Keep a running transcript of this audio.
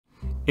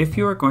If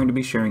you are going to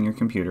be sharing your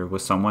computer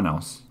with someone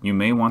else, you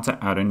may want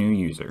to add a new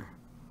user.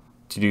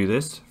 To do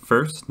this,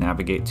 first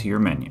navigate to your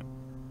menu.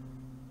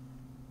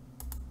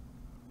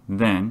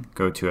 Then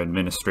go to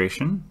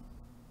Administration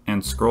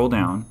and scroll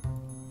down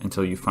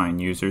until you find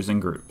Users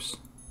and Groups.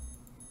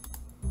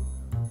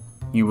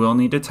 You will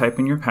need to type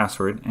in your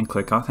password and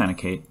click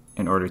Authenticate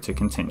in order to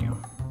continue.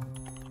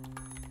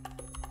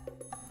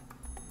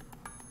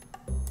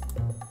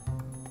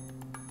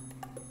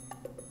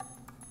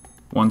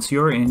 Once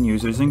you are in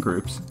Users and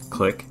Groups,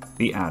 click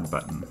the Add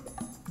button.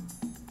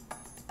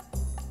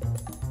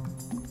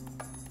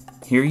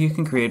 Here you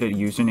can create a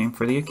username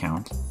for the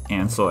account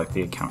and select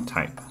the account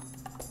type.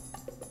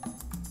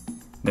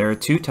 There are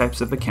two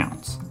types of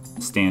accounts,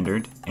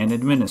 Standard and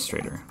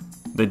Administrator.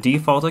 The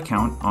default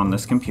account on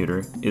this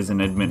computer is an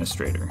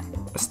administrator.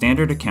 A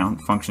standard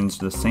account functions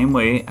the same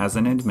way as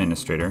an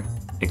administrator,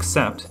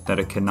 except that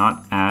it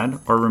cannot add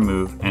or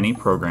remove any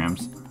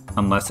programs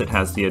unless it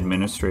has the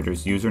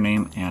administrator's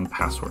username and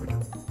password.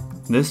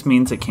 This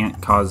means it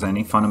can't cause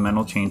any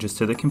fundamental changes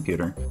to the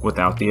computer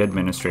without the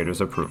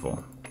administrator's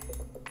approval.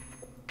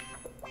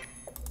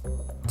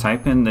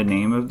 Type in the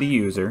name of the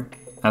user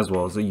as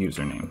well as a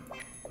username.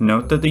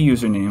 Note that the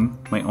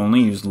username may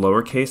only use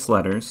lowercase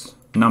letters,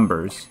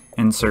 numbers,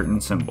 and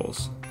certain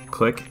symbols.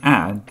 Click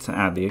Add to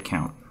add the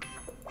account.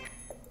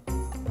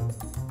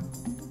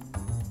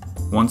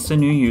 Once the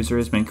new user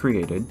has been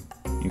created,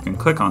 you can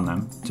click on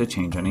them to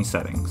change any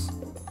settings.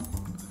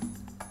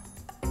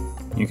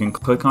 You can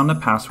click on the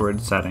password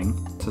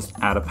setting to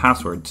add a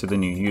password to the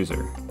new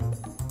user.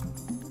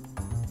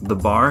 The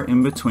bar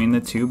in between the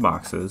two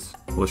boxes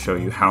will show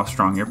you how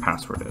strong your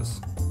password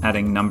is.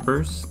 Adding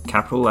numbers,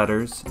 capital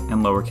letters,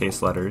 and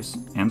lowercase letters,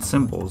 and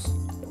symbols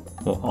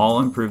will all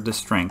improve the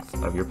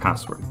strength of your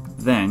password.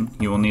 Then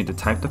you will need to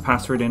type the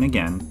password in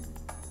again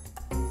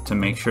to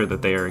make sure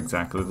that they are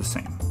exactly the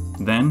same.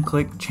 Then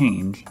click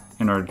Change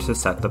in order to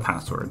set the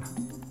password.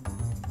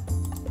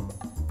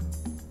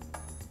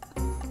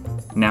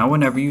 Now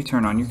whenever you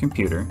turn on your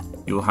computer,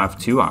 you will have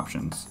two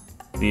options,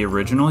 the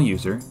original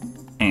user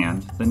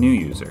and the new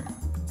user.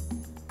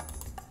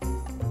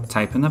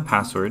 Type in the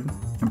password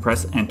and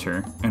press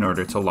Enter in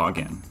order to log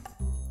in.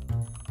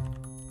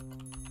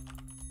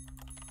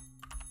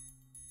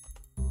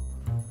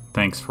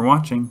 Thanks for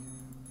watching.